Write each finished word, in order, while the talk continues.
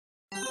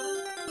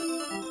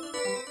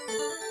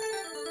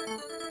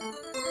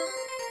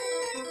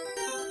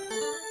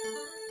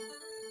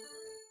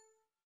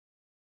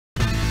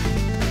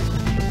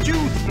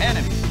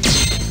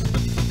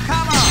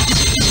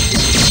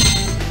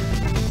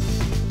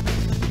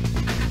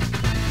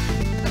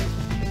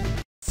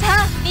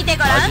見て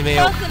ごらん、僕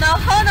の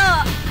炎。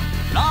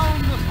ラウ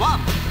ンド1、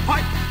ファ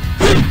イ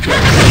ト。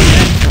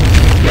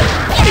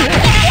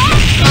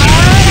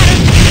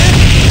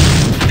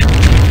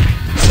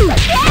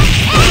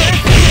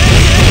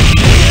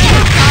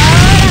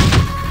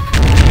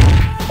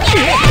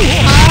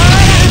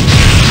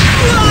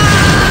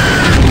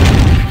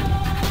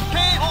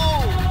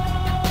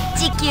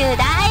地球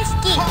大好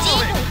き、人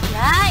類嫌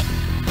い。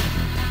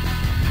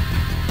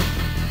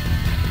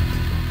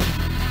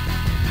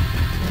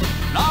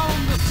ラウ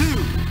ンド2、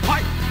ファ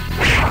イト。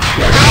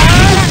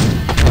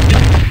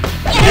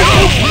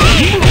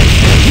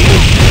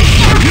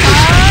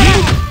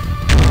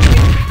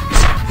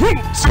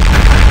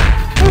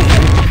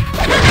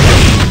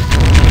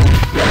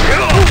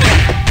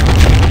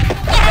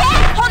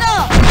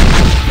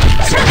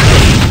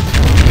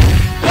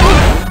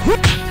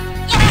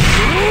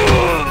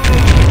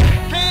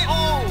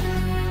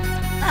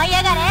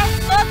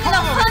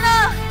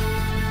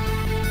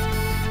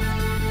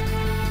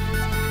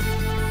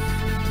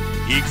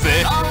行く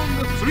ぜ。ラウン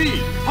ド3、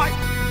ファイト。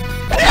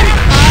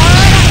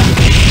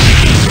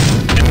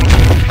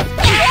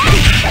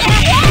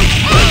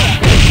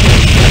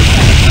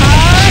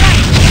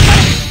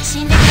死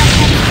んでくださ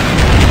い。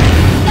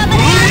頑張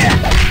れ。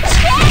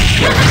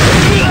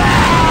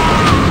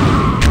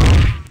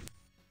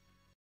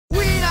ウ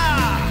ィナ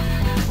ー。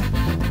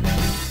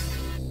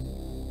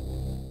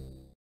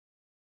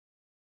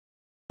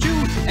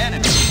Choose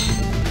enemy.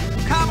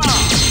 Come on.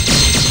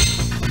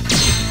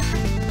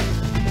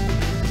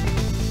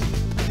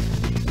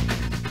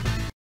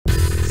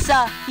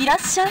 さあ、いらっ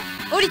しゃい。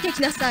降りて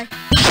きなさい。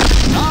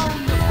ラウ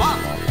ンド1、フ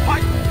ァ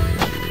イト。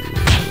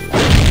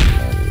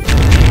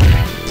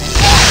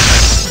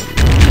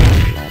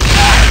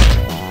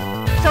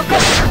そこ。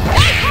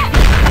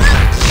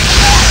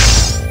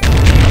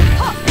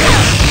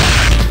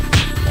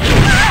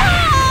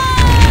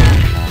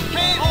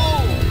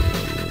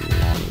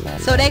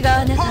それが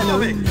あなたの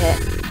運命。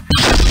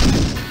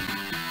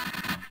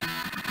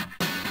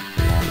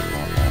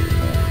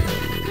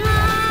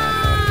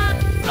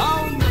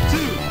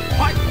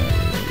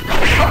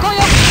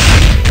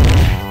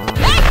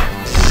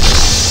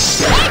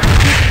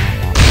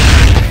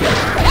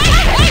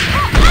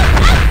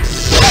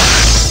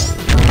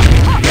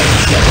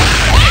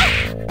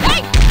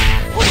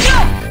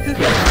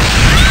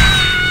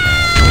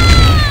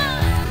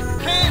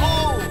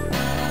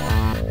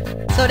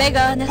それ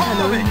があなた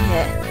の運命。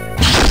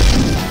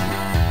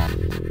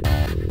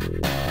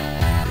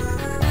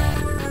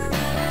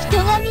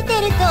人が見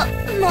てると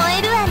燃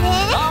えるわね。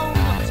ラウン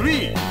ド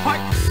3、ファイ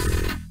ト。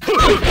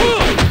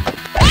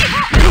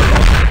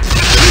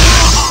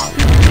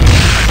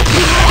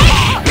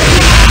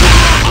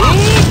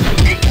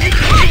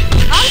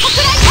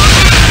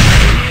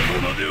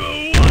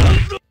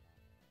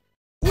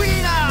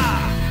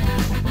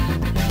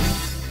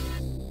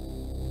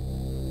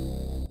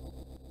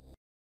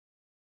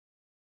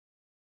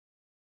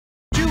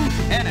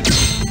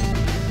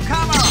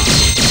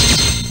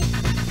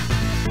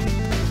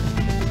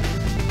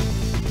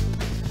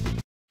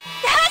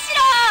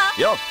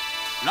よっ。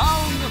ラウ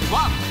ンド1、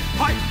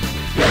ファイト。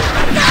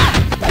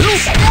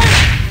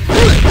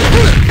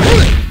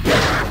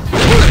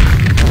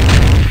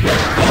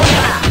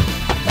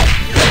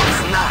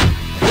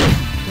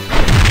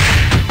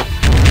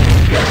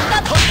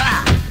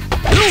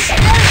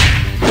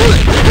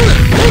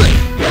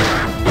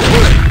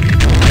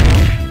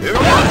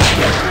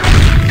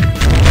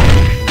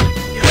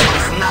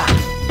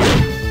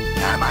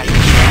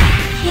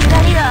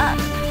光が。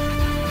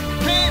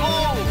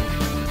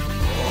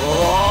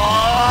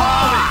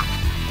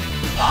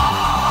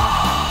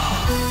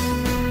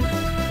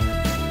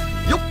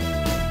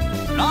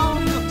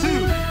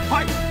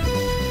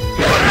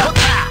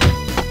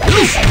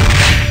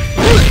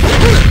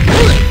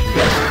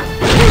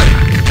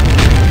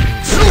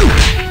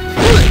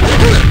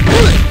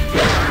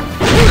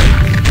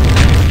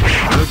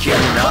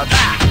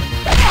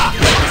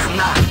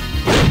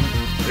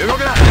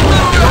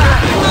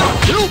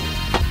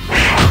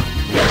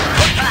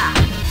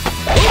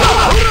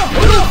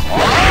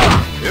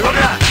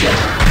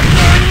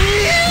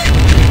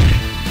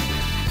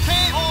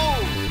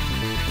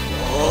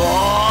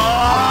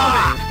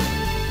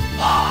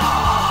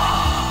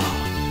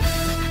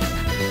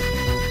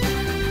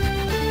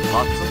パ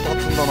ツパ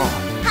ツだな。は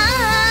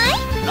ー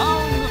い。ラウ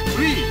ンド3、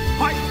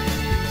ファイト。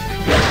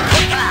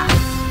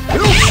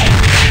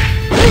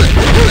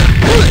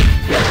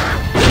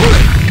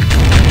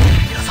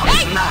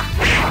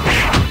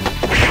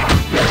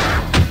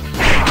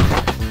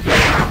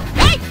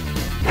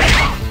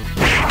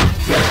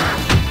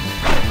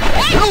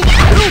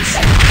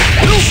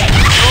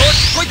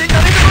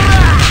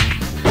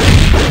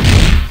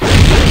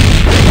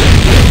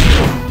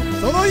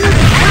その勇気、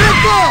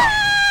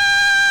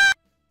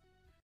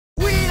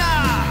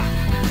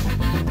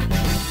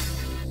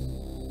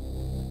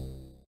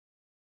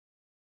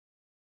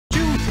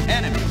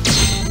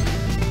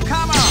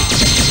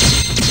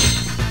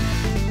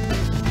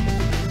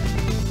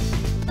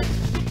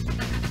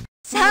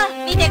さあ、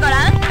見てご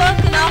らん、僕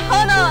の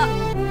炎。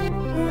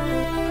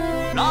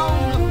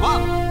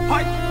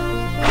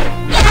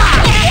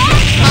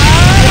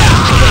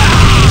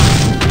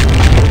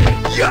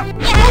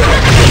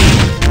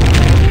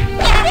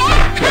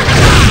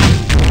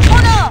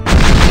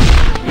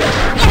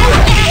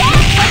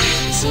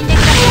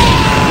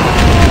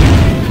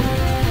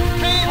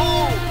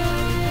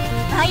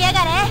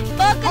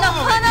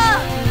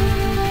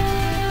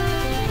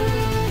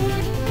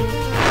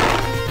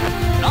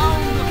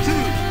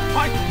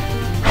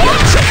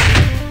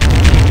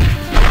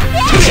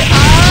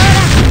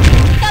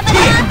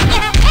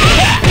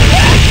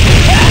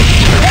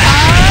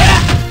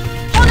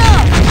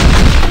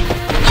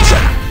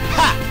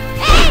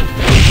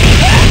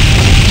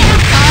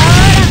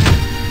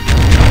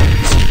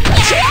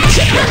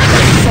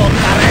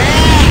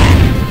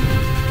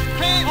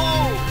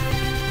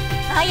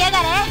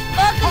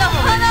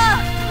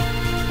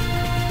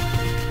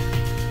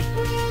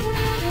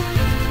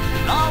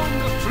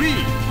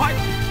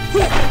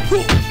死ん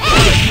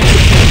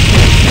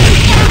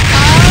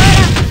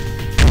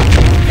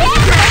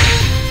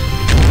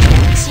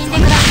で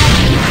くださ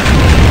い。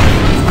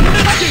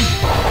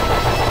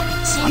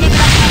死んでく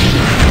ださい。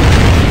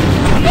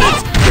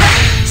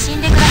死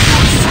んでくださ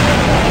い。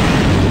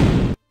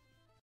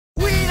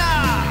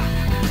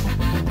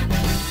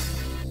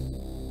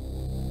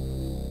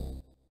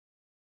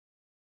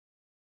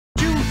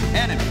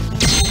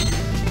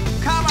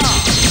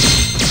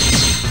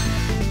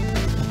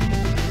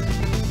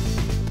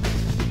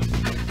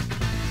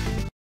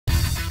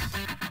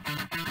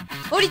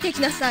降りて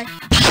きなさい。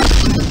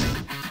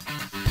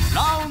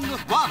ラウンド1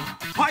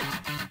ファイト。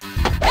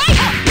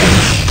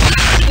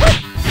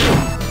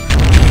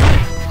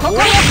ここ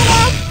よ。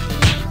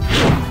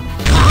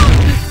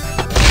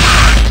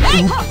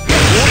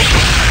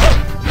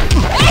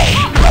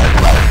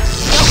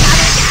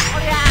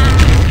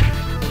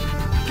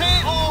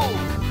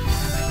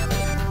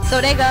そ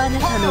れがあな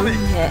たの運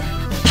命。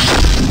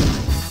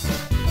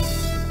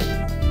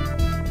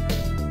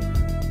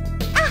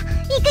あ、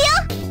行くよ。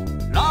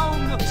ラウン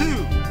ド2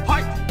フ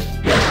ァイト。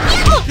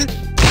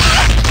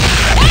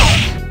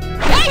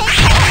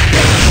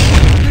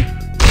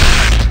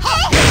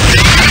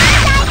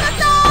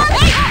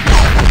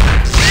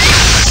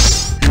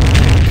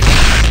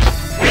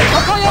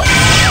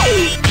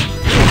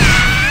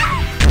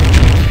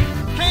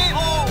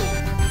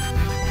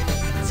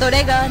そ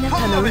れがあな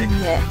たの運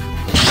命。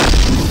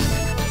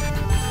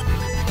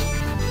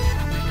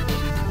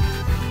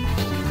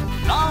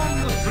ラウ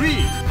ンド3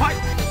ファイ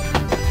ト。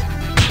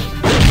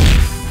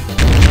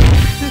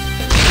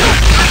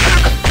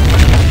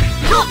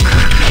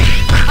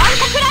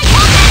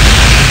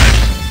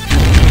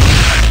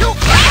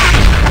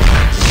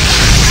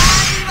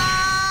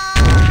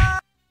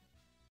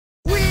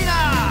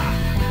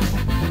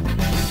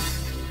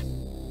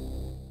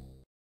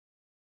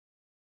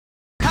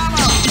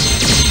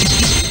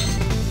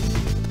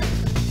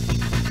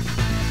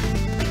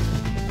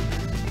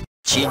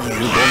地にうごめ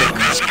く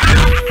力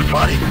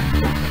あり。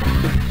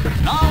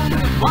ラウンド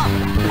1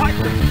ファイ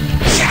ト。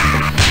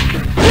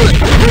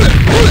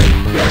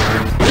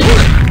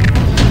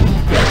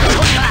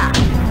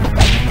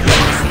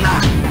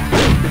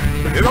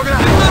動くな。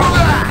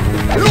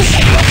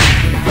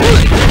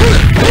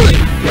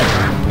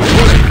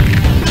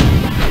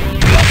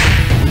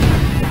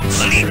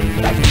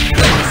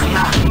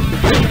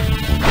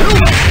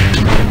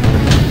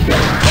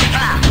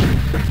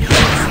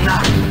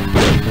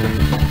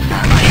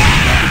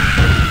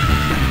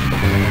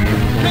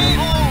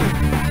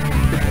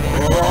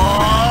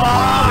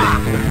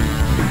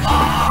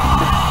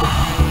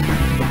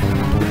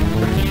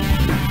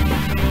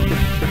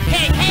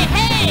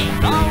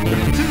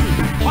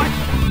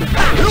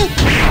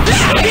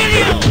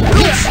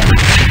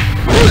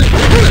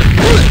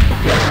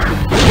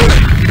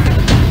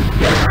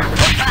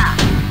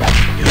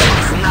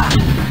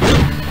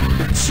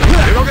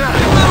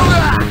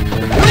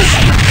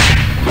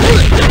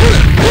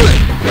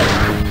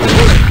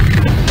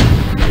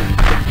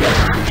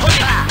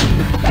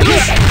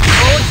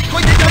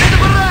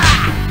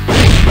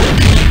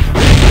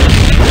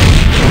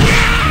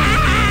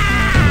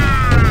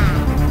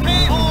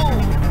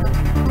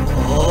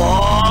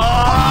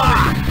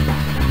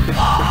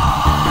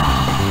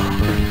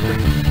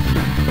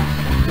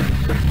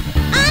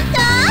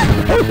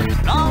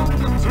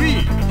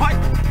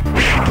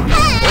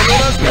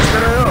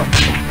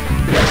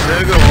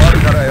すぐ終わる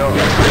からよ。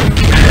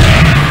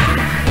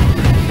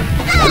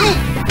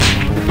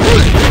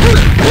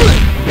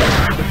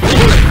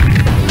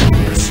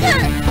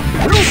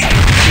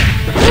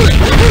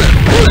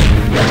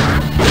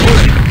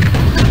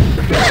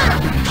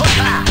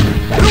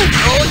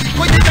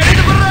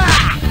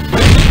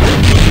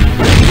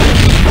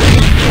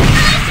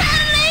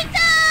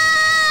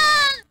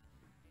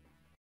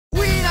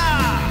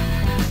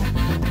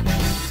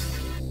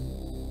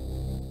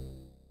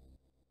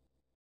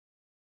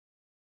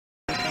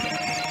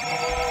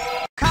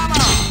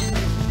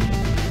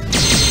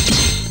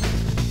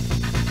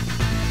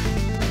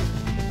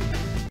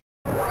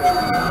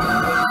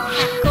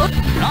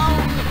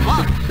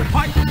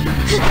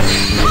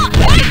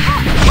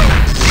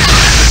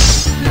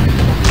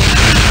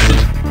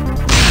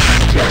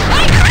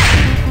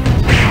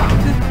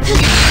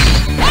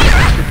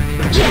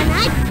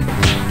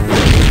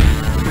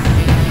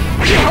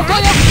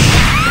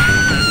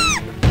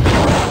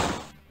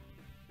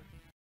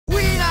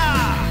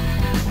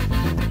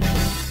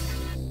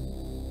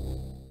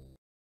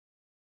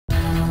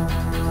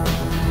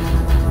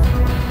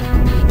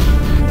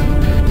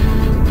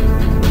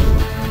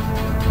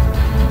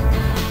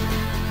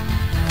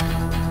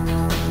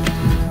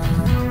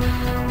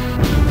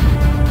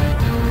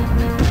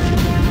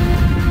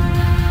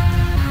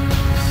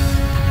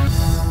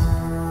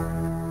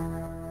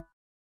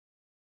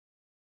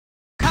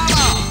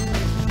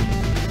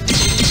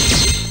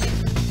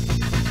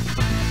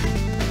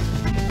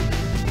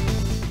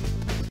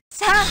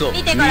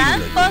見てごら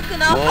ん、僕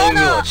の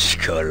炎。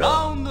ラ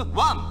ウンド1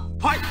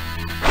ファイト。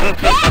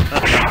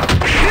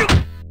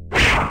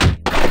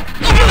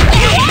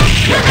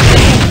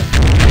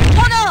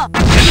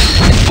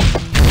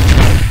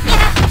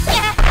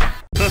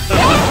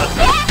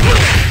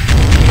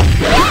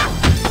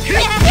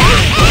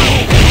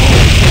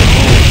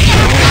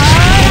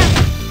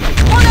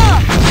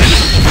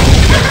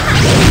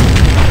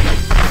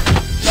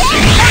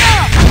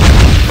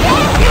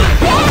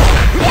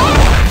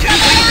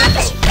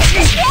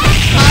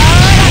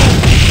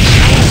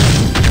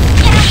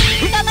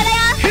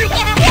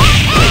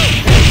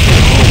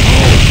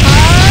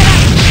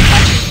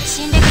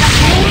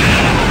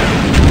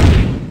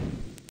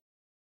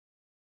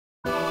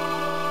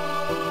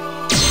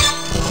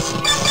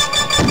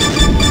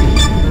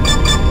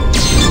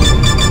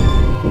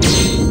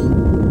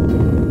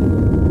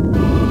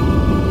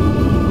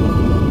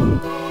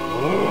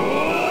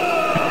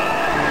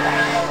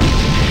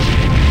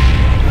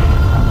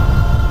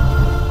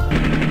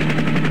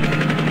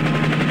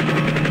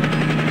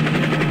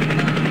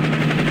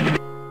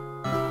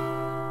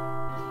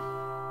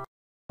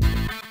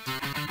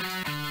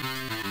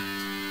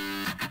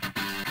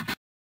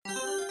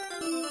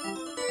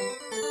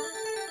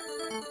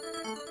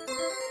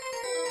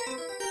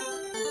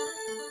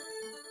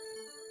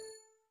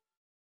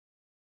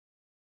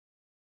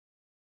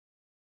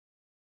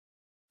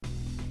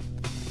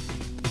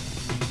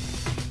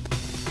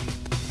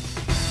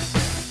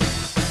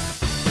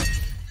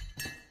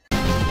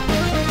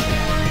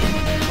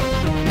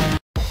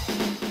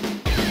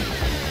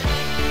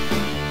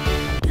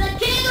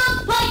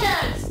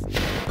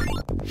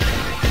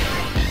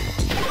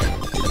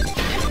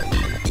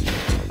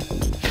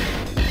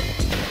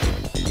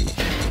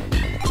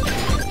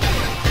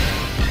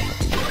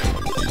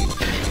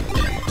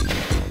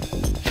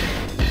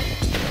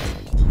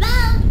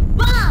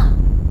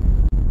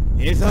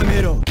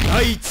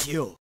し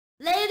よ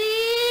う。レディ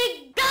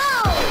ーゴ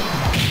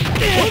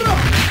ー。ほら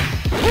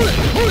ほれ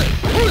ほれ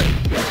ほれ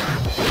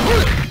ほ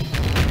れ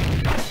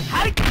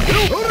はい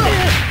ほらほれ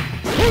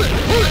ほれ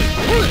ほ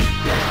れ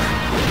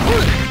ほ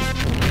れ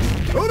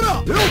ほら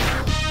よ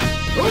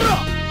ほら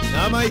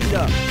生意気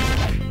だ。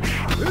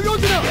動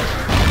くな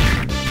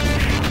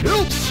よ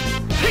しよ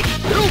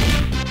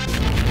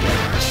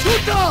し取っ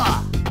た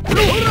ほ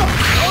らお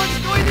ち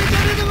こいでじゃ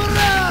ねえかこら。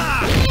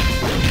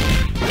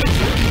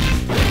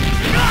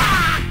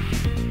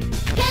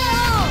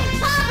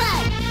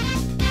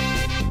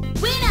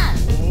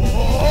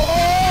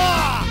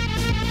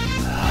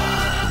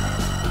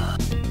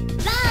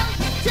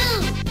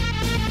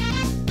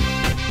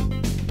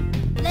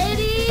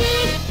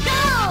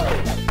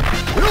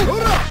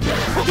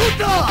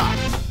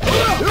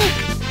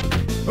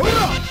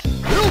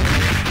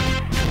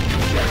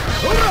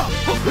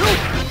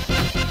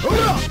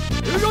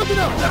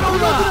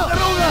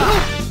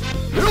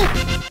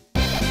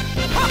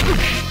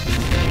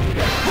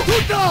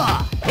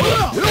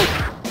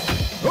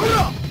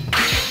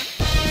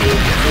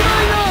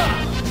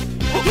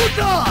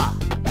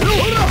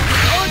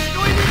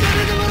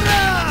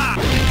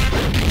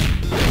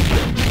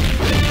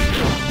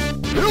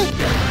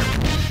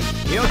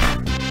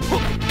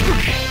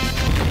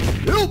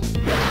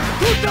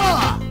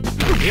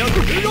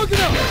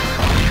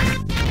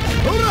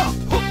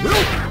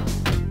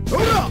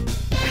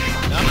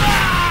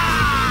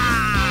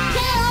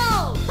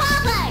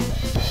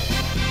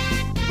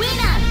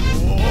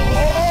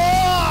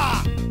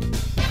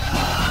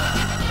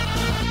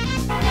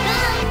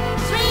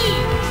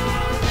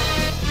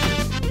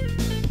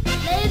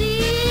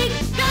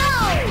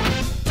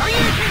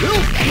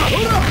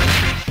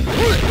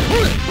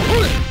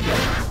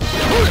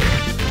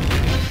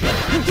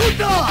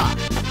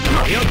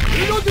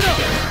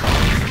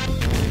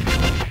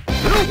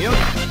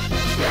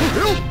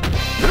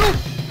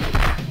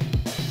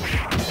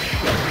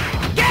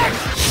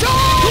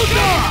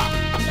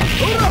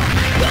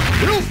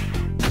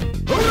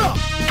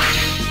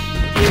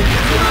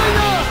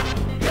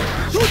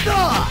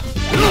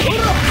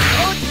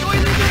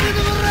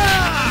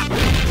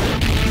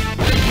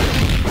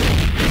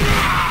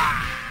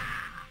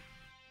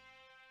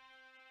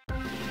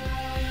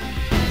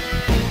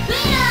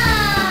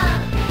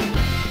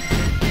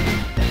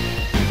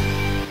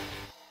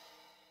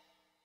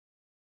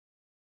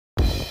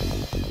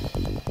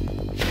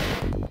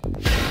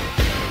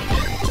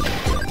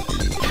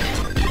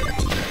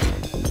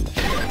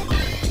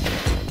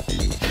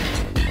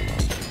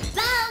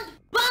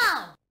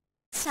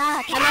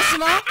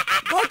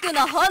僕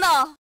の炎。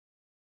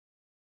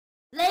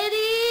レディ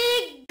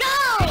ーゴ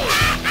ー。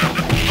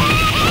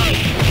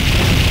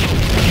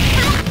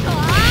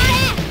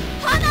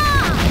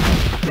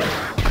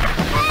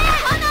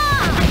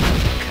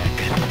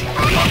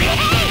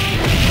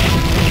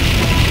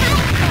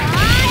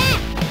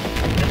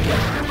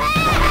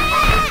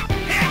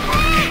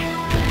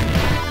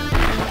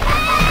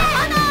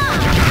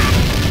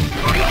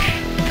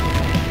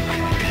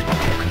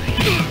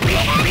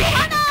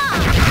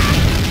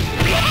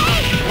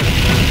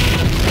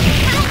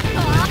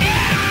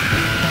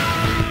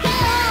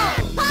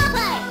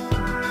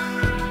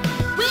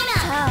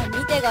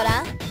ご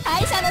らん、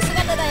敗者の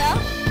姿だよ。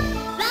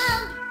ラ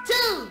ウンド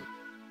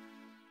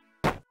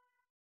2。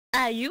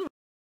Are you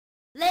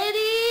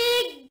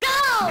ready? Go!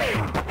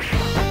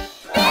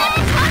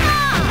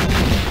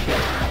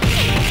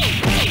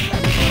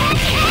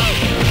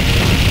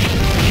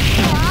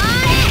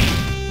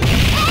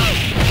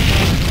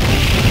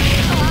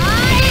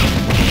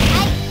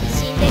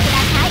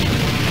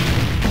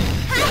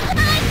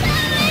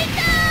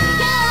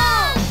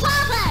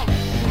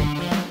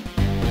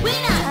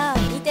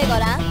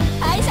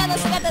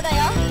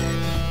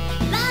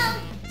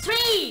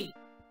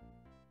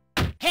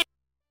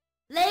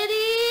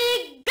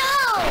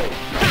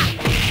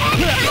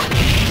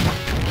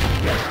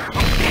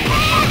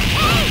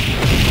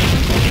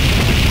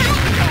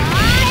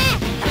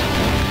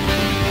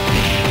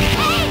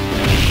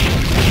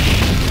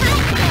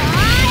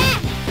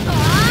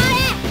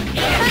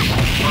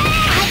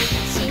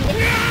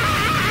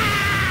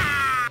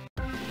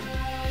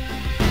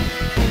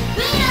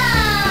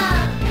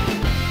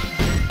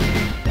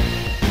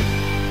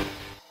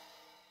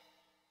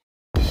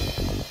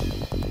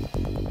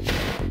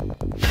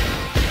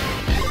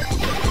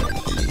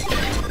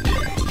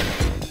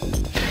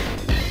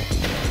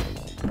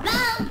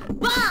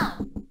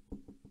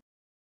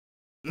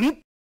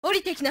 降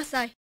りてきな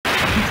さい。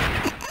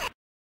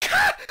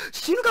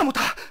死ぬかも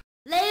た。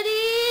レデ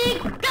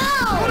ィーゴー。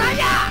ほら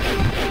や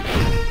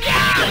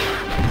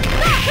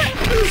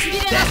しびれ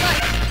なさい。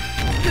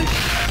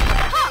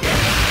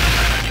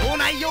用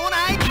ない用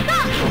ない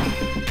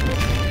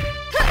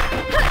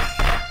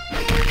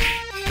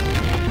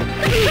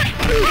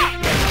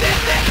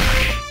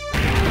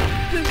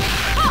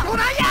ほ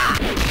らや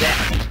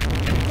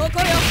ここ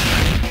よ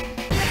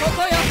こ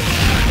こよ。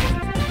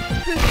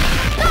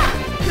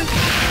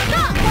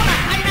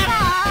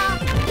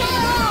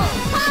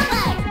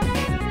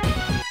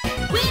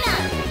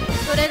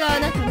それがあ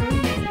なたの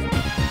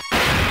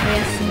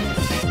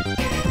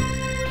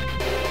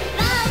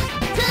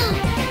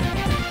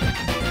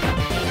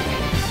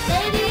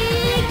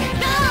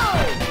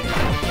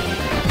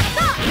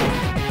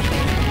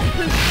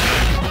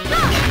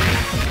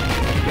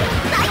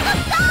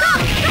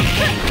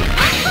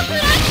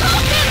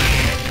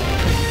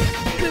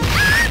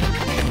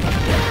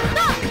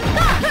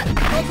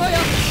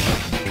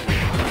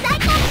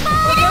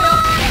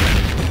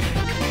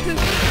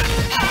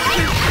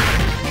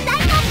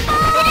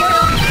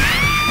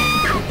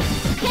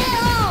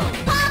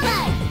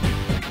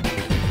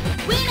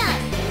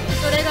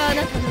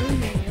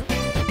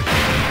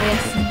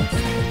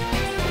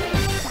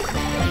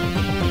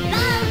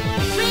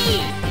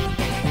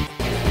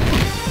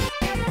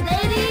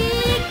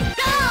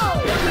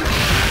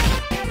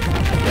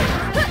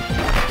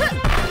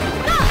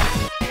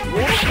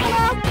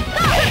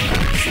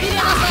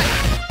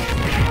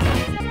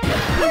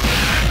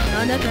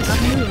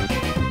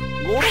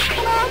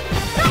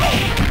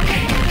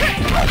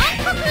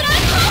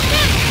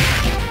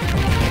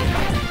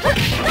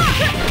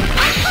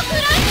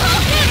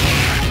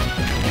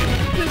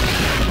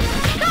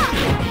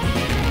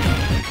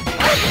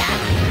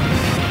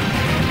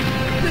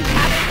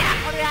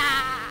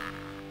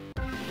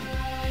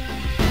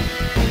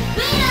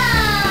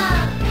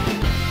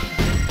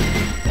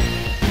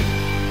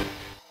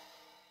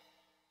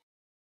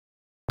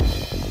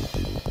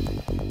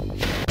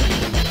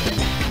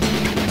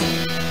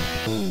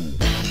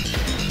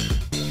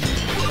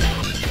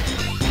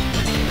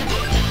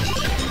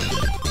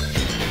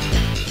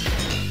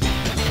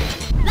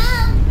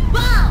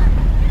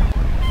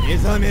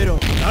固めろ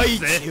第一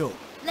票。レディ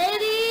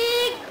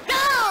ーゴ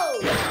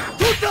ー。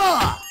取った。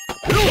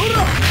ほら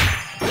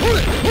ほ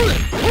れほれ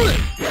ほれ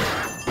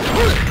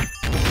ほれ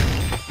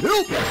よ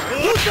っ取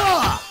った。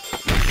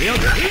いや動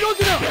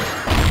くな。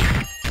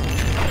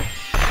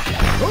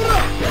ほら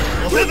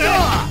取った。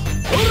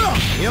ほら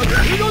いや動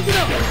く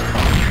な。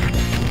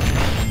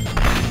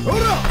ほ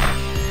ら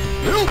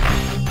よっ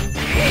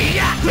いや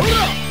ほら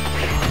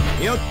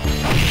いや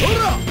ほ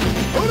ら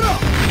ほら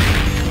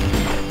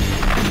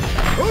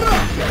ほら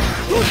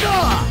取った。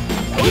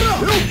ほらよ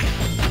っ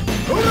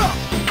ほら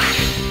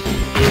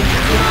う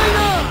まいな。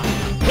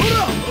ほら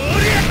お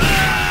りゃ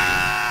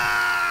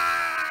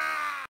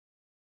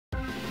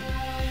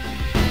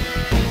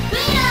ウィ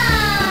ナ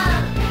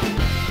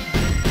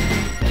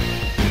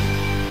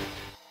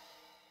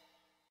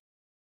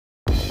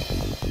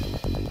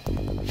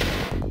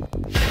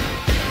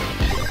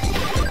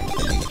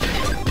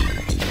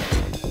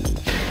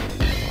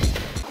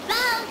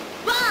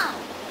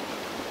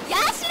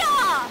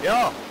よ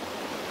ー。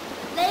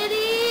レディ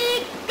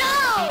ーゴ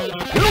ー。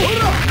よほ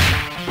ら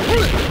ほ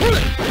れほれ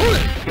ほれ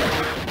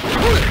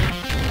ほれ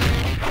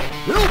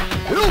よ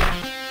よよ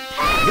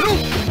よ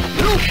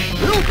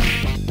よ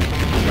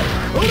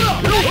ほら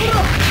よほら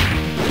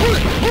ほれ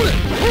ほれ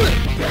ほれ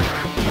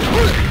ほ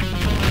れ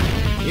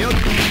よ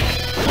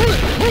ほれ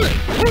ほれ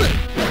ほれ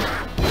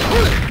ほ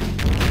れ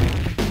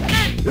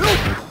よ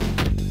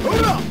ほ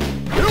ら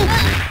よ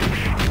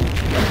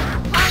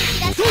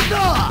取った。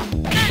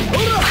ほ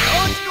ら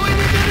落ちこいで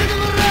出てく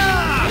るな。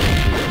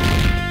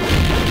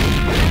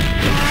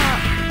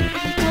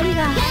光が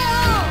KO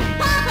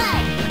パーフェ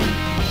ク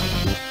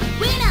ト。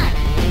ウィナー。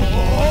お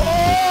お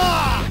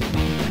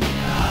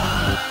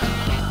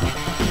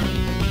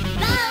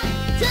ラウン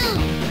ド2。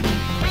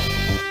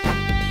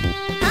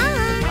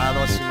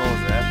楽しもう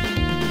ぜ。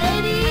レ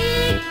ディ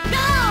ーゴ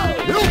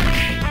ー。よっ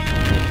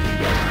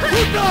取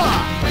った。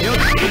よっ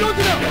動く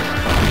な。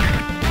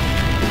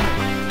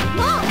も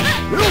う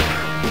よっ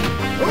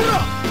ほら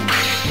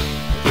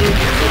うま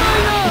い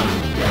な。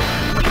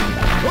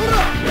ほら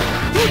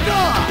取った。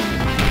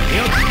よ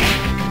っ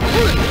ほ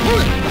れほ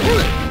れほ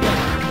れ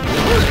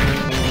ほれ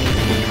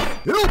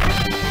よっ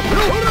ほ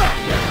ら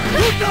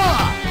取った。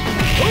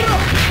ほら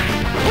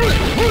ほれ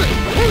ほれ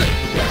ほれ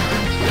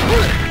ほ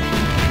れ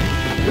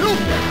よっ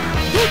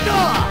取った。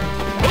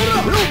ほら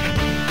よっ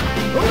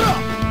ほら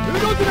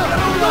動くな動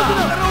く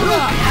なよ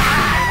っ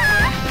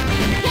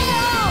KO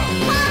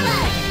パーフェ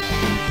クト。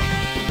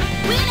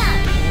ウィナー。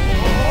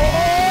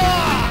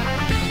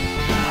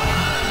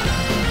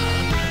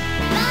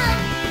ラウン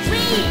ド3。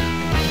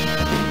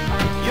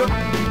よっ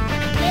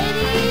レデ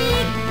ィ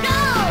ーゴ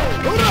ー。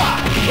ほら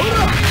ほら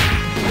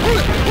ほれ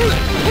ほれ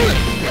ほれ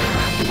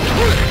ほ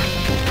れ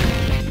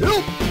よっ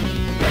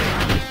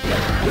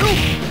よっ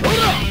ほ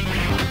ら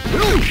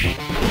よっよっ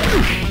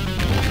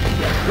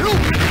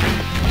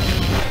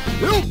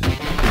よっ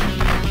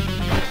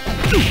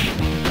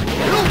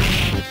よっ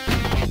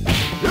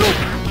よっ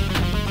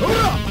ほら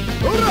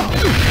ほら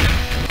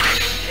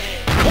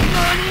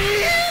何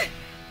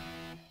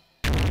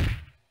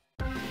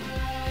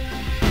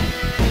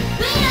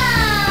ウィナ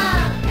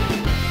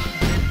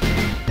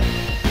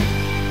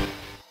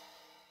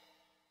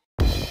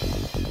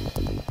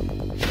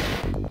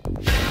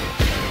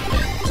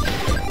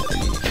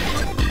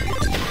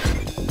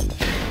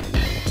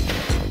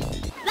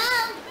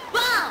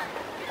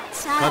さ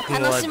あ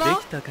楽しもう。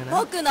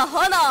僕の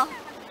炎。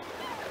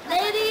レ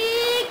ディ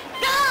ー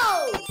ゴ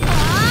ー。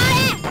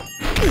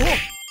よっ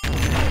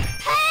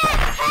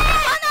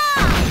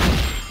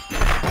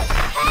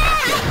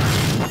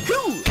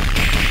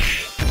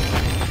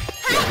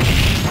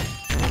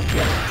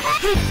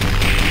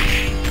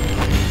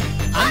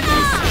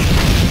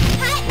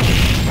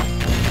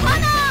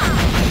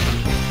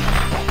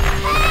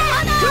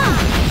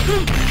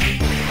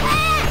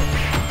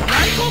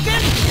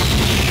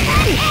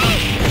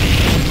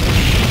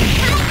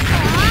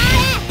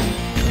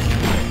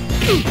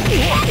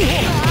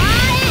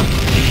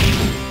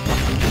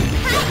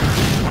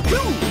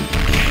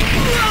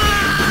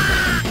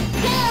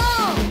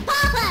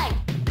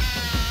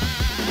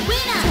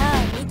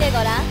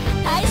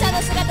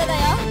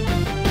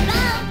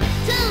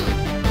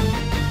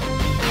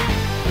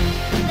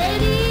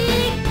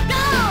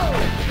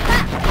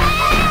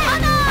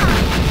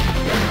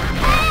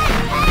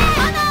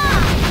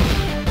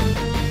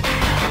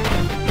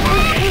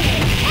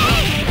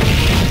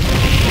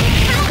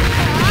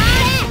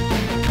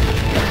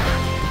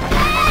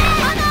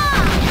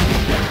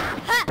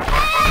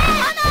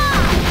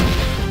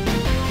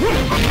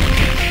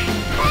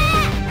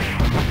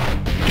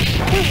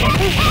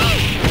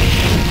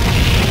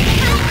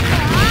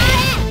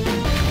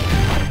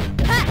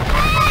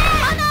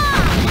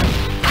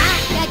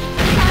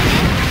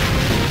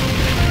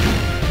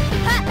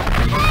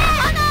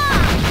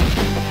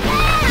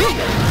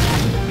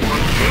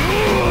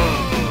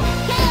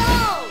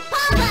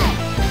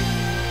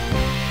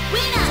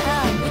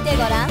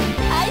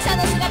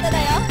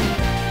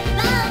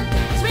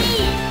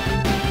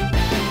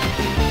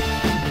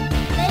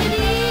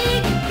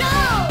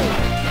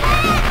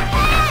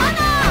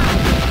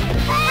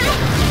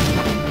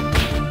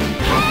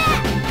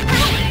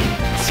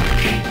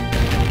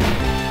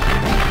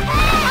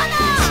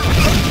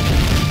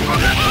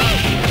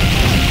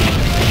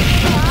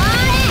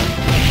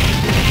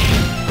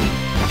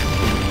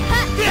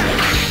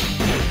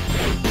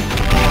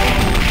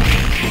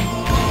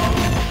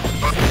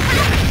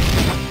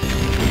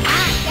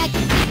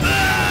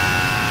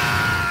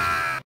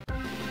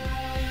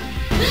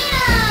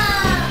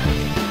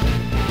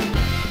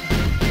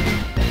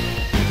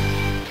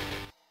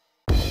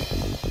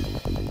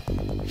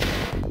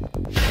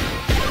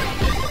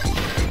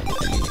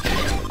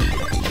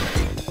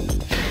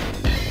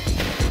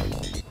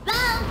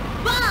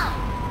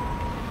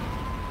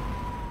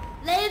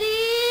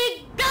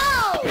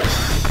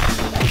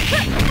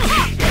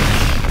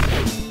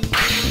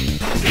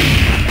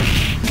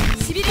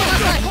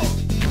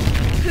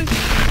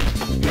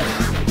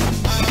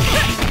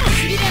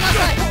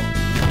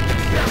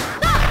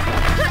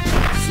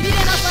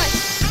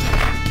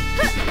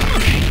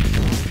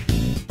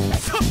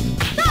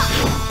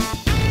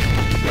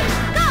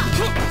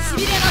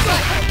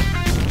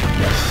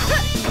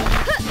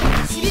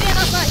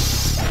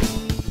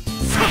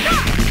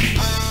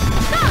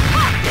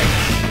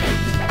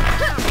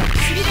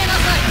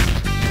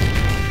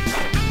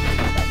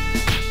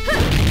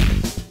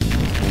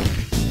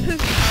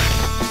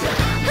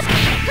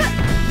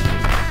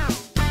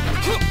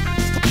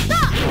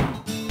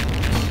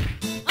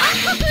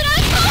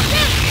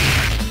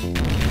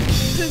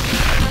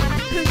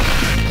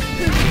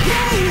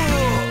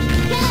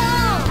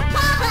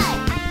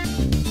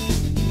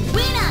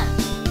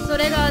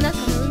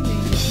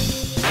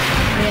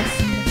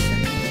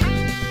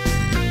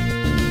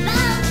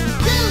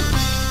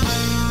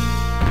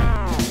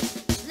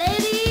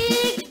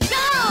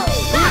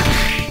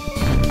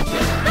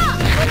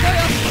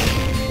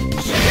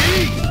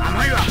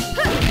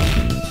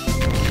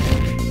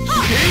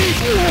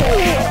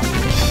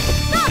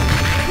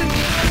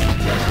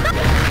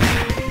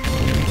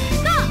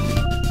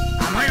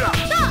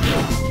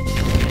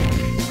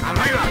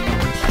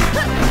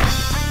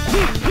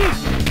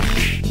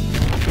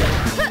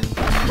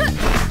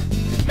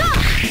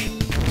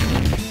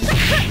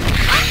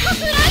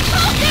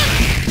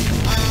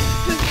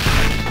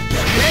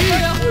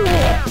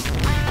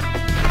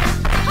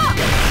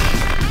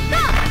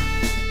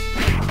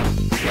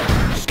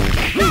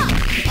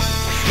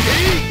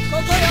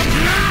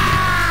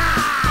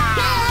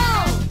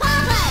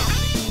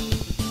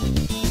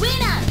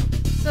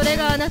それ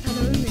があなた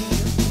の運命よ。お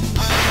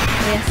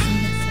やす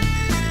みなさ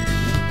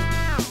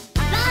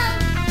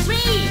い。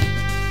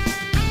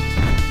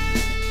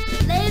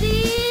レディ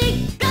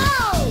ーゴ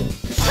ー。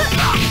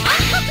暗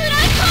黒来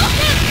光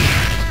線。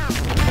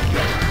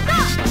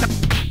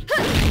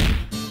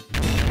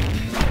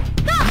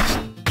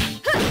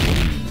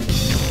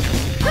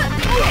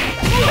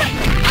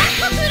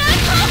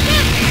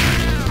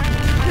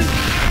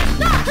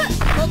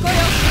ここよ。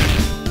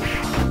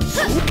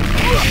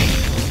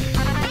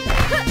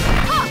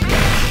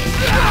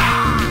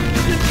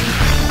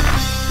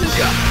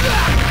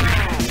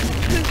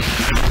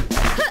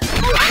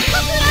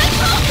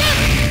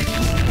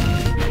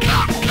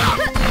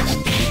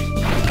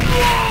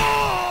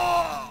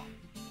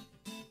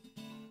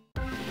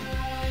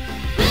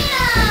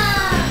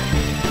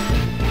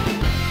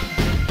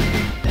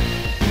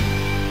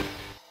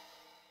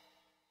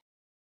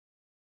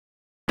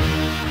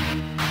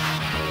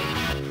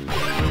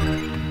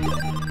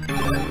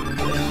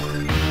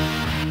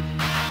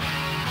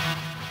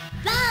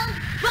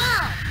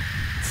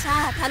さ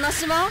あ楽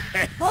しもう。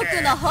僕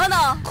の炎。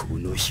こ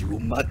の日を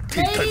待って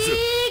いたぞ。レディ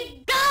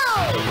ーゴ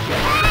ー。